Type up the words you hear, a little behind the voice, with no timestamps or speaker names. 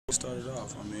Started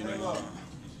off. I mean,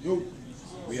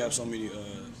 we have so many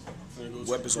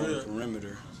weapons on the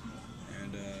perimeter,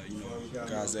 and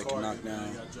guys that can knock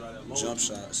down jump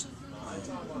shots.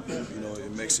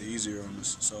 It makes it easier on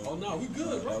us. So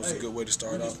that was a good way to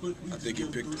start off. I think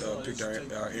it picked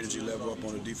our energy level up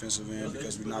on the defensive end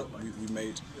because we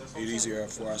made it easier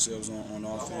for ourselves on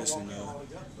offense, and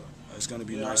it's going to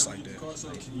be nice like that.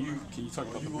 Can you talk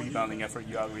about the rebounding effort?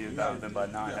 You out-rebounded them by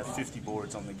 9, had 50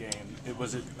 boards on the game.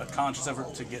 Was it a conscious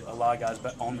effort to get a lot of guys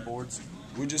back on the boards?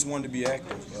 We just wanted to be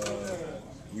active.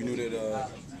 We knew that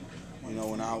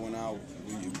when I went out,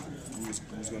 we was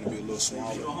going to be a little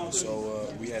smaller. So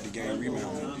we had to gain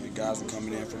rebound. The guys were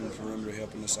coming in from the perimeter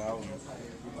helping us out. And,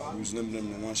 we was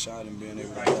limiting them to one shot and being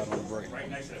able to get out on the break.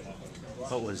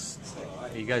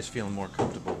 Are you guys feeling more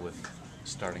comfortable with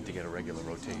starting to get a regular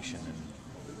rotation?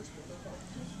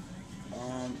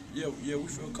 Yeah, we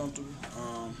feel comfortable.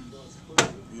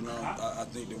 I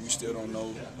think that we still don't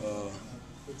know,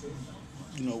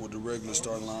 what the regular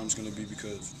starting line is going to be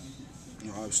because,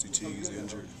 obviously Teague is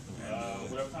injured, and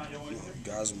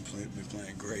guys have been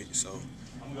playing great. So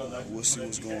we'll see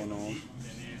what's going on,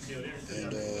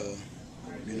 and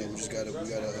we just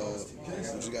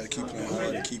gotta keep playing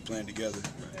hard and keep playing together.